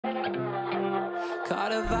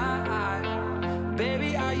caught a vibe.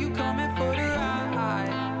 Baby, are you coming for the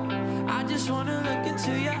ride? I just wanna look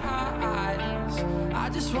into your eyes. I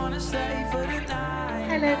just wanna stay for the night.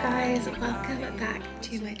 Hello guys, welcome back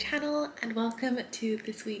to my channel and welcome to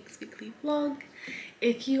this week's weekly vlog.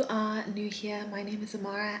 If you are new here, my name is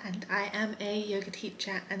Amara and I am a yoga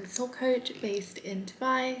teacher and soul coach based in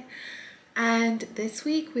Dubai. And this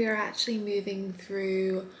week we are actually moving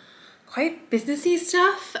through quite businessy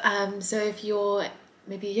stuff. So if you're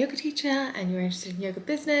maybe a yoga teacher and you're interested in yoga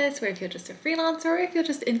business, or if you're just a freelancer, or if you're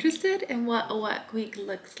just interested in what a work week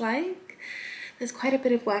looks like, there's quite a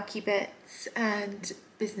bit of worky bits and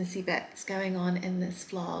businessy bits going on in this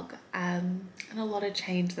vlog, and a lot of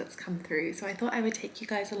change that's come through. So I thought I would take you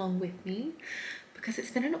guys along with me because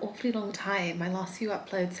it's been an awfully long time. My last few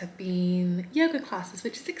uploads have been yoga classes,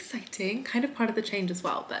 which is exciting, kind of part of the change as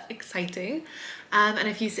well, but exciting, and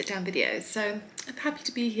a few sit down videos. So I'm happy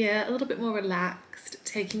to be here, a little bit more relaxed,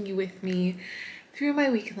 taking you with me through my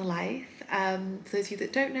week in the life. For those of you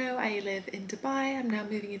that don't know, I live in Dubai. I'm now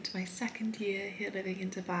moving into my second year here living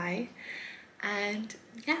in Dubai. And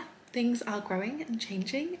yeah, things are growing and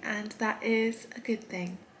changing, and that is a good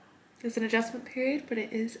thing. There's an adjustment period, but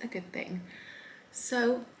it is a good thing.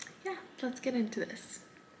 So yeah, let's get into this.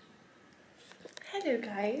 Hello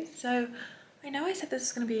guys. So I know I said this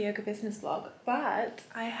was going to be a yoga business vlog, but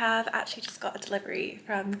I have actually just got a delivery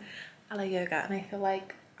from Alo Yoga, and I feel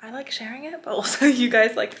like I like sharing it, but also you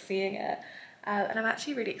guys like seeing it. And I'm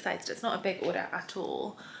actually really excited. It's not a big order at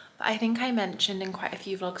all. But I think I mentioned in quite a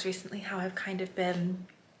few vlogs recently how I've kind of been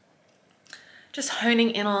just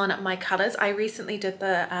honing in on my colours. I recently did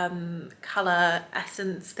the colour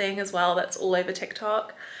essence thing as well. That's all over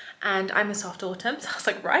TikTok. And I'm a soft autumn. So I was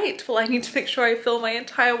like, right, well, I need to make sure I fill my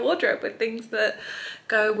entire wardrobe with things that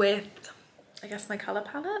go with, I guess, my colour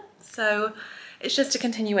palette. So it's just a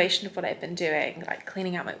continuation of what I've been doing, like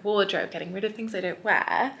cleaning out my wardrobe, getting rid of things I don't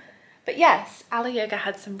wear. But yes, Alo Yoga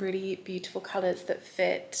had some really beautiful colours that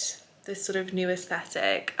fit this sort of new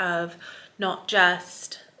aesthetic of not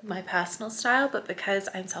just my personal style, but because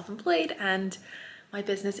I'm self-employed and my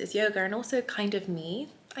business is yoga, and also kind of me,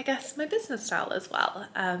 I guess, my business style as well.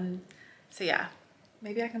 So yeah,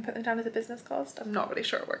 maybe I can put them down as a business cost. I'm not really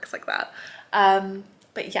sure it works like that.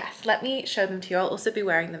 But yes, let me show them to you. I'll also be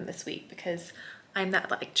wearing them this week because I'm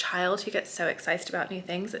that like child who gets so excited about new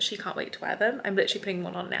things that she can't wait to wear them. I'm literally putting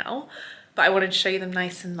one on now, but I wanted to show you them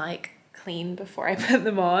nice and like clean before I put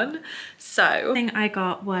them on. So the thing I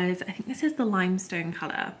got was, I think this is the limestone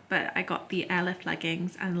color, but I got the airlift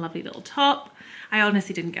leggings and a lovely little top. I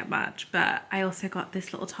honestly didn't get much, but I also got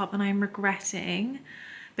this little top, and I'm regretting,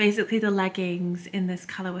 basically the leggings in this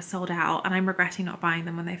color were sold out, and I'm regretting not buying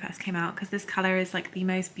them when they first came out because this color is like the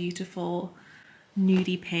most beautiful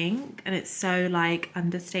nudie pink, and it's so like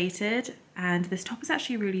understated. And this top is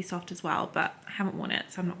actually really soft as well, but I haven't worn it,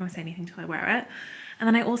 so I'm not going to say anything till I wear it. And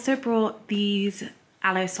then I also brought these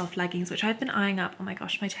Alo soft leggings, which I've been eyeing up. Oh my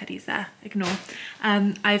gosh, my teddy's there, ignore.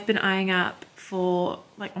 I've been eyeing up for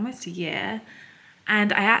like almost a year,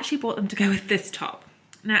 and I actually bought them to go with this top.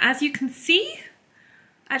 Now, as you can see,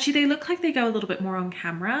 actually they look like they go a little bit more on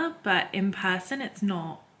camera, but in person it's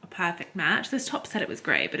not a perfect match. This top said it was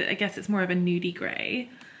grey, but I guess it's more of a nudie grey,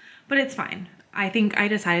 but it's fine. I think I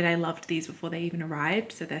decided I loved these before they even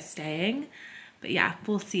arrived, so they're staying. But yeah,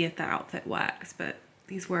 we'll see if that outfit works. But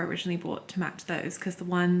these were originally bought to match those, because the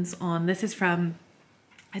ones on, this is from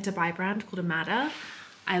a Dubai brand called Amada.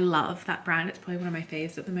 I love that brand. It's probably one of my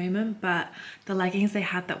faves at the moment, but the leggings they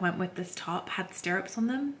had that went with this top had stirrups on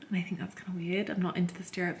them, and I think that's kind of weird. I'm not into the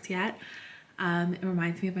stirrups yet. It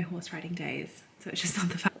reminds me of my horse riding days, so it's just not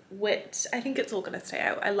the fact. Which I think it's all gonna stay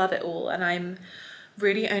out. I love it all, and I'm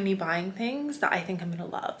really only buying things that I think I'm gonna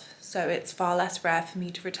love. So it's far less rare for me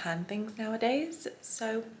to return things nowadays.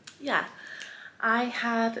 So yeah, I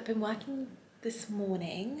have been working this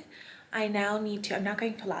morning. I'm now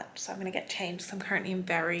going for lunch, so I'm gonna get changed. So I'm currently in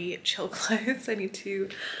very chill clothes. I need to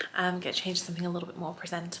get changed something a little bit more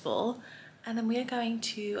presentable. And then we are going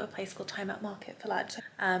to a place called Time Out Market for lunch.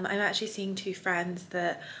 I'm actually seeing two friends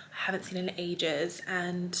that I haven't seen in ages,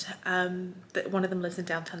 and that one of them lives in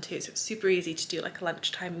downtown too, so it's super easy to do like a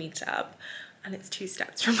lunchtime meetup, and it's 2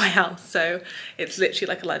 steps from my house, so it's literally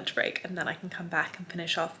like a lunch break, and then I can come back and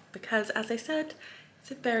finish off, because as I said, it's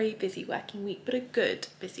a very busy working week, but a good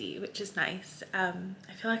busy, which is nice. I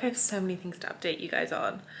feel like I have so many things to update you guys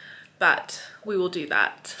on, but we will do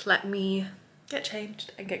that. Let me get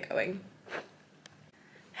changed and get going.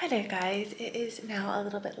 Hello guys, it is now a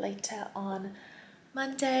little bit later on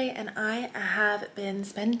Monday, and I have been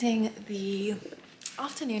spending the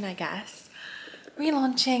afternoon, I guess,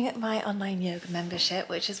 relaunching my online yoga membership,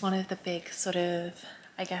 which is one of the big sort of,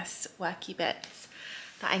 I guess, worky bits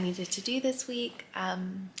that I needed to do this week.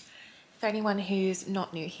 For anyone who's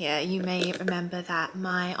not new here, you may remember that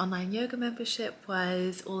my online yoga membership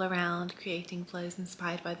was all around creating flows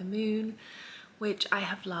inspired by the moon, which I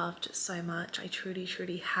have loved so much. I truly,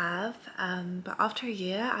 truly have. But after a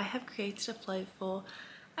year, I have created a flow for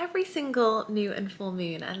every single new and full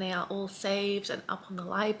moon, and they are all saved and up on the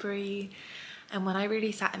library. And when I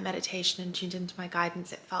really sat in meditation and tuned into my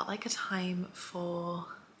guidance, it felt like a time for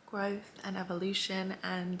growth and evolution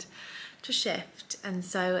and to shift. And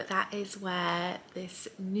so that is where this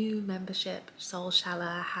new membership,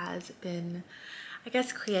 Shala, has been, I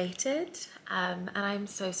guess, created. And I'm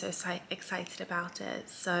so excited about it.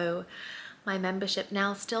 So my membership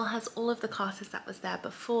now still has all of the classes that was there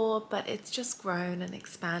before, but it's just grown and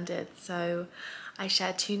expanded. So I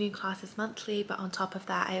share 2 new classes monthly, but on top of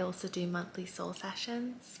that, I also do monthly soul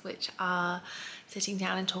sessions, which are sitting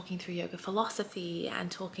down and talking through yoga philosophy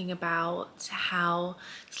and talking about how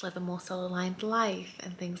to live a more soul-aligned life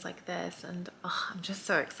and things like this. And I'm just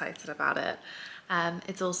so excited about it.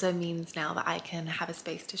 It also means now that I can have a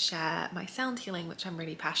space to share my sound healing, which I'm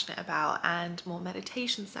really passionate about, and more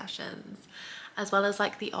meditation sessions, as well as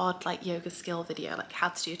like the odd like yoga skill video, like how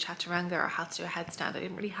to do a chaturanga or how to do a headstand. I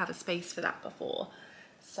didn't really have a space for that before.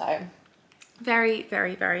 So very,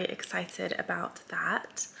 very, very excited about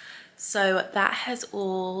that. So that has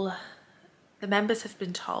all, the members have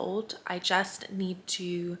been told. I just need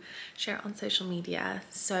to share it on social media.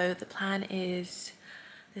 So the plan is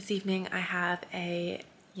this evening I have a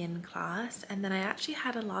yin class, and then I actually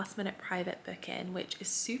had a last minute private book-in, which is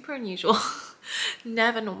super unusual.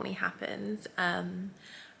 Never normally happens,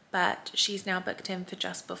 but she's now booked in for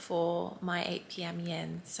just before my 8 p.m.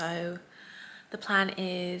 yin. So the plan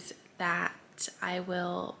is that I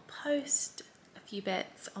will post a few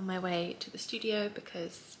bits on my way to the studio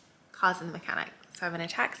because car's in the mechanic, so I'm in a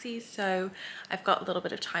taxi, so I've got a little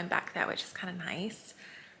bit of time back there, which is kind of nice.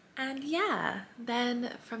 And yeah,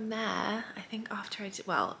 then from there, I think after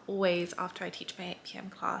always after I teach my 8 p.m.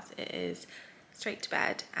 class, it is straight to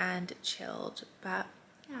bed and chilled. But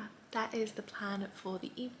yeah, that is the plan for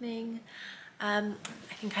the evening. I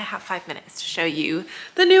think I have 5 minutes to show you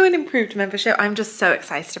the new and improved membership. I'm just so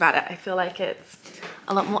excited about it. I feel like it's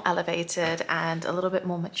a lot more elevated and a little bit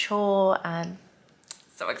more mature, and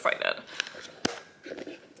so excited.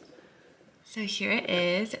 So here it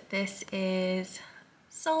is. This is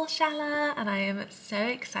Soul Shala, and I am so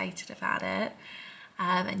excited about it.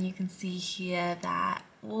 And you can see here that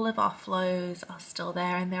all of our flows are still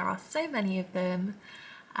there, and there are so many of them.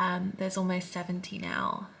 There's almost 70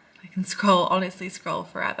 now. I can honestly scroll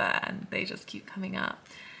forever, and they just keep coming up.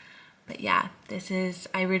 But yeah,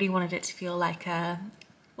 I really wanted it to feel like a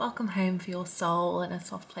welcome home for your soul and a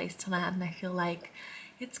soft place to land, and I feel like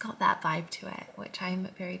it's got that vibe to it, which I'm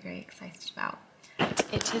very, very excited about.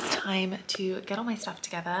 It is time to get all my stuff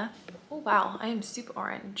together. Oh wow, I am super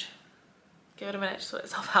orange. Give it a minute to sort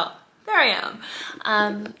itself out. There I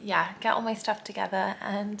am. Yeah, get all my stuff together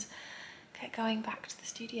and get going back to the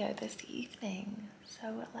studio this evening.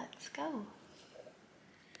 So let's go.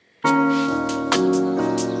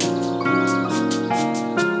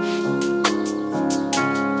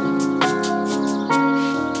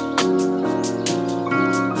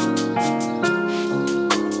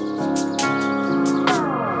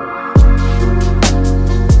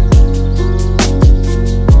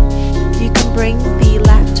 Bring the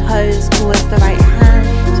left toes towards the right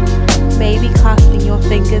hand, maybe clasping your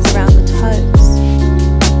fingers around the toes.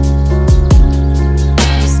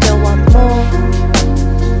 If you still want more,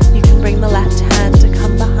 you can bring the left hand to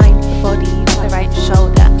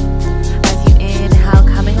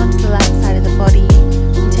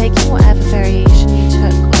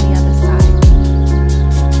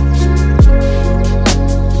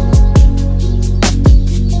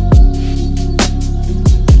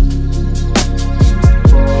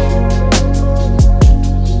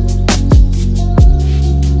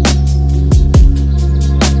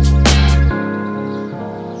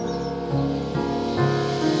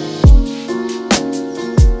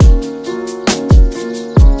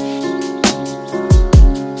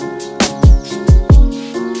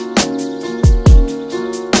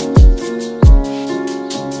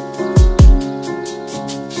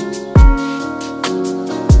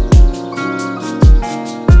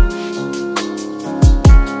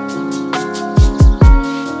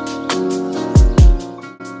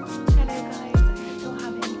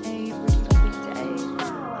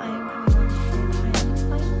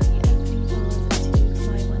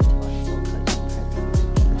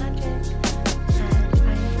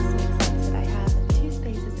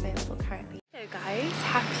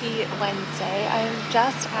happy Wednesday. I'm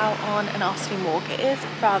just out on an afternoon walk. It is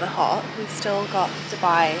rather hot. We've still got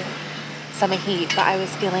Dubai summer heat, but I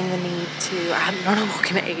was feeling the need to, I hadn't run a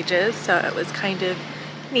walk in ages, so it was kind of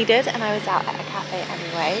needed, and I was out at a cafe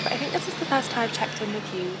anyway. But I think this is the first time I've checked in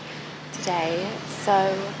with you today.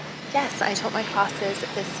 So yes, I taught my classes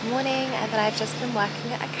this morning, and then I've just been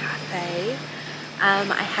working at a cafe.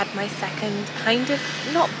 I had my second kind of,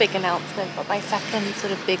 not big announcement, but my second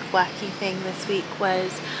sort of big worky thing this week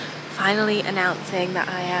was finally announcing that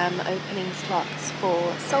I am opening slots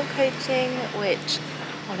for soul coaching, which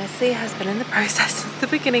honestly has been in the process since the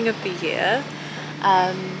beginning of the year.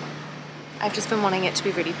 I've just been wanting it to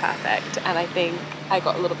be really perfect, and I think I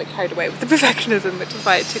got a little bit carried away with the perfectionism, which is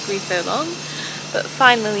why it took me so long. But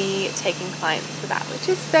finally taking clients for that, which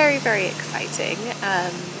is very, very exciting.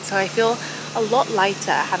 So I feel a lot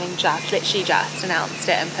lighter having literally just announced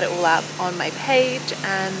it and put it all up on my page,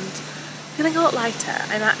 and feeling a lot lighter.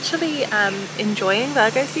 I'm actually enjoying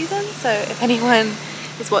Virgo season, so if anyone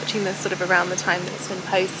is watching this sort of around the time that it's been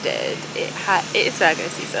posted, it is Virgo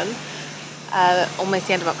season. Almost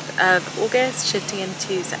the end of August, shifting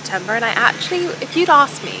into September, and I actually, if you'd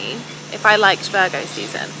asked me if I liked Virgo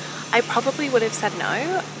season, I probably would have said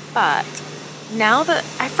no, but now that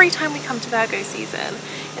every time we come to Virgo season,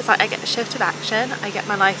 it's like I get a shift of action, I get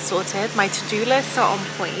my life sorted, my to-do lists are on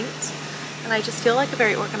point, and I just feel like a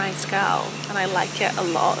very organized girl, and I like it a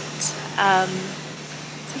lot.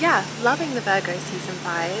 So yeah, loving the Virgo season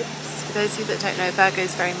vibes. For those of you that don't know, Virgo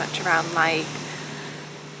is very much around like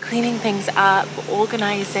cleaning things up,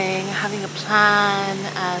 organizing, having a plan,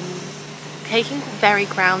 taking very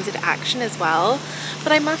grounded action as well.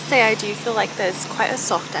 But I must say, I do feel like there's quite a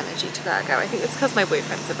soft energy to Virgo. I think it's because my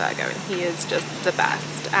boyfriend's a Virgo and he is just the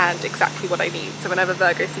best and exactly what I need. So whenever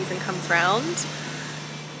Virgo season comes around,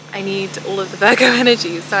 I need all of the Virgo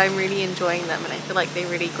energy. So I'm really enjoying them, and I feel like they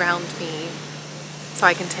really ground me so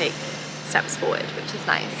I can take steps forward, which is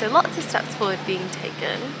nice. So lots of steps forward being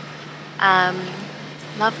taken.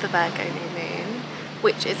 Love the Virgo new moon,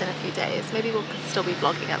 which is in a few days. Maybe we'll still be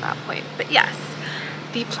vlogging at that point. But yes,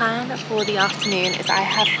 the plan for the afternoon is I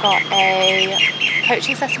have got a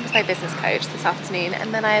coaching session with my business coach this afternoon,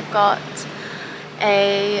 and then I've got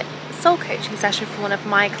a soul coaching session for one of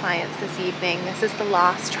my clients this evening. This is the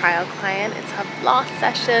last trial client. It's her last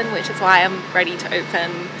session, which is why I'm ready to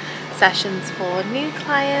open sessions for new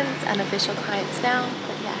clients and official clients now.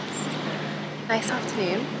 But yes, nice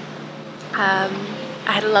afternoon.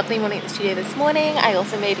 I had a lovely morning at the studio this morning. I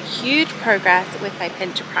also made huge progress with my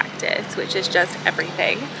pincher practice, which is just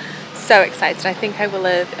everything. So excited. I think I will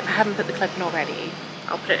have, if I haven't put the clip in already,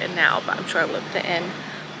 I'll put it in now, but I'm sure I will have put it in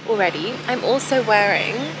already. I'm also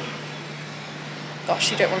wearing,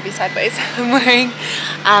 gosh, you don't want to be sideways. I'm wearing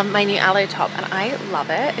my new Alo top, and I love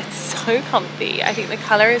it. It's so comfy. I think the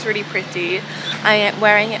color is really pretty. I am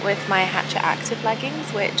wearing it with my Hatchet Active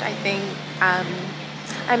leggings, which I think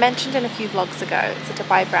I mentioned in a few vlogs ago. It's a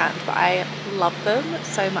Dubai brand, but I love them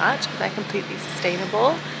so much. They're completely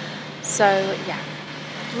sustainable. So yeah,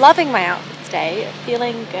 loving my outfit today,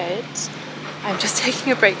 feeling good. I'm just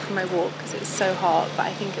taking a break from my walk because it's so hot, but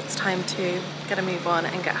I think it's time to get a move on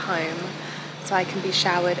and get home so I can be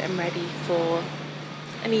showered and ready for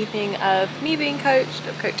an evening of me being coached,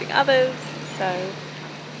 of coaching others. So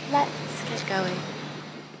let's get going.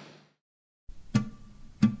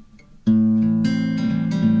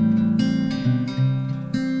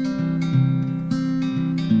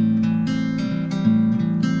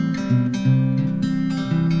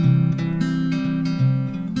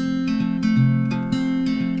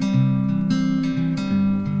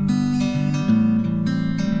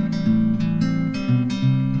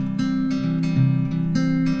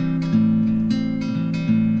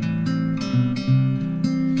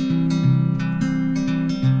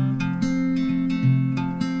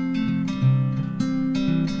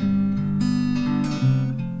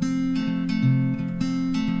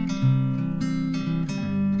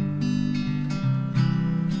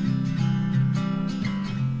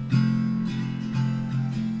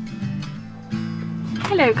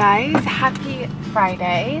 Hello guys, happy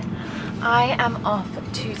Friday. I am off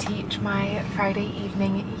to teach my Friday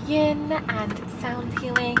evening yin and sound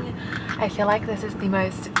healing. I feel like this is the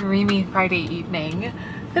most dreamy Friday evening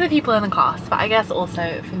for the people in the class, but I guess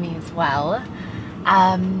also for me as well.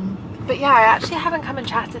 But yeah, I actually haven't come and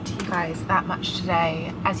chatted to you guys that much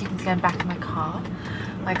today. As you can see, I'm back in my car.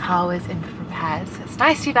 My car was in for repairs. It's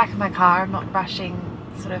nice to be back in my car. I'm not rushing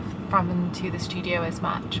sort of from and to the studio as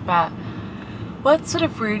much, but what's sort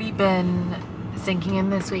of really been sinking in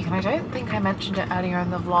this week, and I don't think I mentioned it earlier in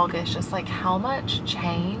the vlog, is just like how much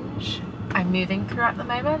change I'm moving through at the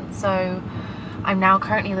moment. So I'm now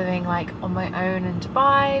currently living like on my own in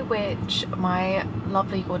Dubai, which my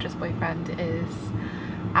lovely gorgeous boyfriend is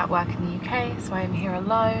at work in the UK, so I'm here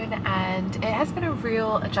alone, and it has been a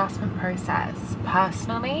real adjustment process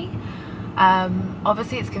personally.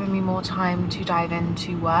 Obviously it's given me more time to dive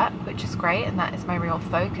into work, which is great, and that is my real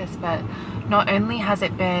focus, but not only has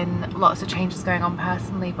it been lots of changes going on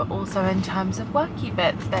personally, but also in terms of worky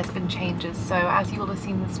bits there's been changes. So as you will have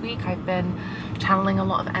seen this week, I've been channeling a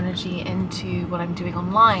lot of energy into what I'm doing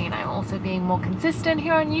online. I'm also being more consistent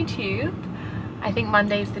here on YouTube. I think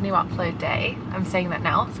Monday's the new upload day. I'm saying that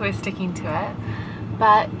now, so we're sticking to it.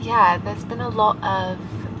 But yeah, there's been a lot of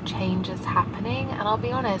changes happening, and I'll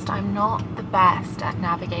be honest, I'm not the best at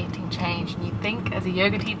navigating change. And you'd think as a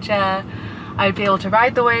yoga teacher I'd be able to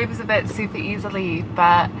ride the waves of it super easily,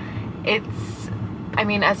 but I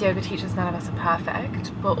mean, as yoga teachers none of us are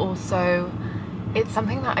perfect, but also it's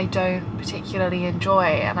something that I don't particularly enjoy,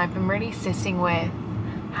 and I've been really sitting with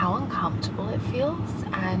how uncomfortable it feels.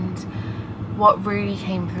 And what really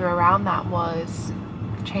came through around that was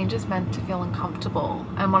change is meant to feel uncomfortable.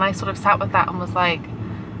 And when I sort of sat with that and was like,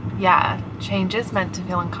 yeah, change is meant to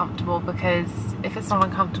feel uncomfortable, because if it's not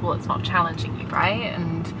uncomfortable, it's not challenging you, right?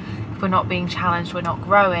 And if we're not being challenged, we're not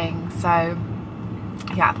growing. So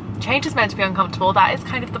yeah, change is meant to be uncomfortable. That is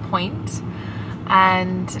kind of the point.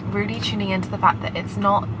 And really tuning into the fact that it's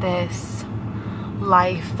not this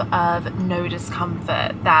life of no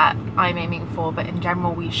discomfort that I'm aiming for, but in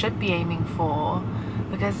general we should be aiming for,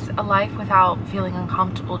 because a life without feeling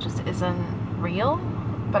uncomfortable just isn't real.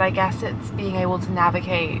 But I guess it's being able to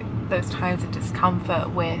navigate those times of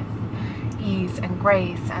discomfort with ease and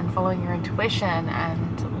grace, and following your intuition,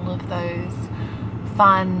 and all of those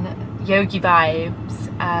fun yogi vibes.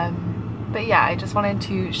 But yeah, I just wanted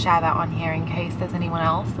to share that on here in case there's anyone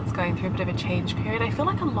else that's going through a bit of a change period. I feel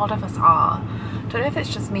like a lot of us are. Don't know if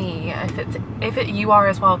it's just me, if you are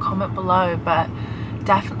as well, comment below, but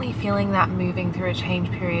definitely feeling that moving through a change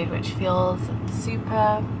period, which feels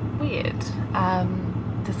super weird,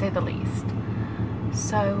 to say the least.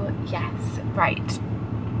 So yes, right,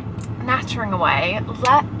 nattering away,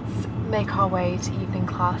 let's make our way to evening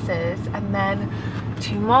classes, and then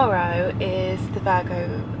tomorrow is the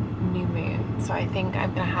Virgo new moon, so I think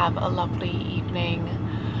I'm gonna have a lovely evening,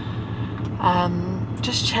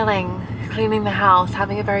 just chilling, cleaning the house,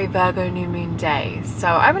 having a very Virgo new moon day. So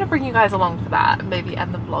I'm gonna bring you guys along for that and maybe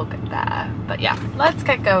end the vlog there. But yeah, let's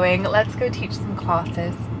get going. Let's go teach some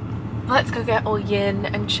classes. Let's go get all yin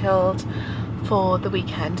and chilled for the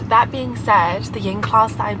weekend. That being said, the yin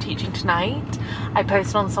class that I'm teaching tonight, I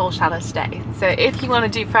posted on Shala today. So if you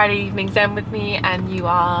want to do Friday evening zen with me and you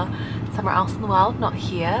are somewhere else in the world, not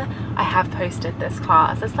here, I have posted this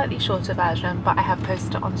class, a slightly shorter version, but I have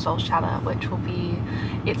posted it on Shala, which will be,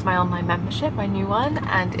 it's my online membership, my new one,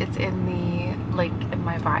 and it's in the link in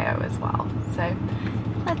my bio as well. So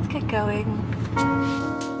let's get going.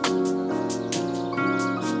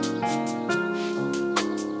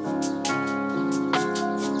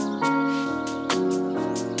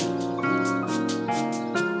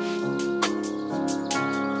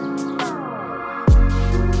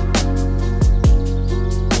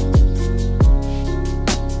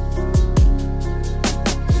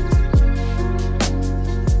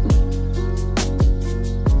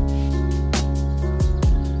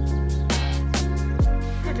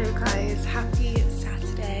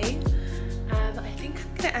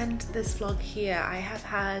 This vlog here. I have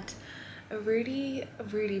had a really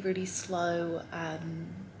slow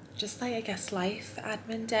just like, I guess, life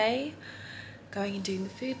admin day, going and doing the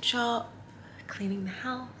food shop, cleaning the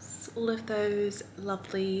house, all of those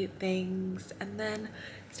lovely things, and then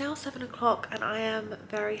it's now 7 o'clock and I am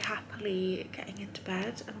very happily getting into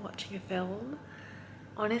bed and watching a film.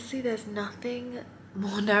 Honestly, there's nothing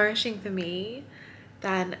more nourishing for me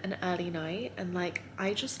than an early night, and like,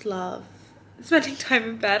 I just love spending time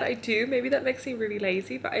in bed. I do. Maybe that makes me really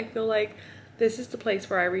lazy, but I feel like this is the place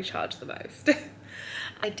where I recharge the most.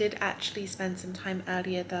 I did actually spend some time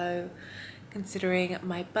earlier though, considering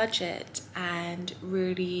my budget and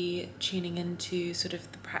really tuning into sort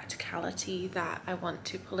of the practicality that I want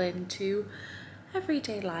to pull into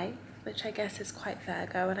everyday life, which I guess is quite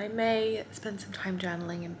Virgo, and I may spend some time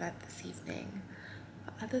journaling in bed this evening.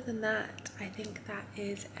 Other than that, I think that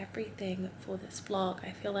is everything for this vlog.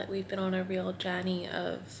 I feel like we've been on a real journey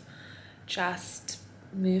of just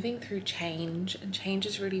moving through change, and change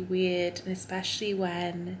is really weird, and especially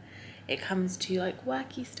when it comes to like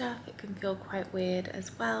worky stuff, it can feel quite weird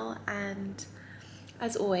as well. And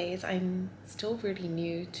as always, I'm still really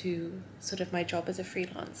new to sort of my job as a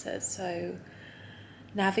freelancer, so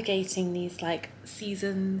navigating these like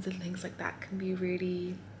seasons and things like that can be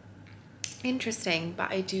really interesting,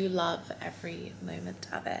 but I do love every moment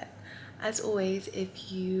of it. As always,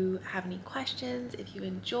 if you have any questions, if you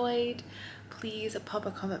enjoyed, please pop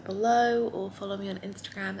a comment below or follow me on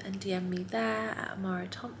Instagram and DM me there at Amara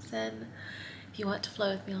Thompson. If you want to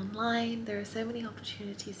flow with me online, there are so many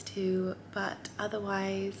opportunities too, but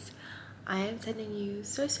otherwise I am sending you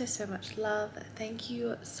so much love. Thank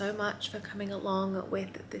you so much for coming along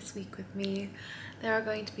with this week with me. There are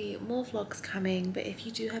going to be more vlogs coming, but if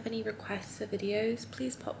you do have any requests for videos,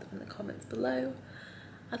 please pop them in the comments below.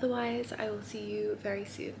 Otherwise, I will see you very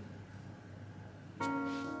soon.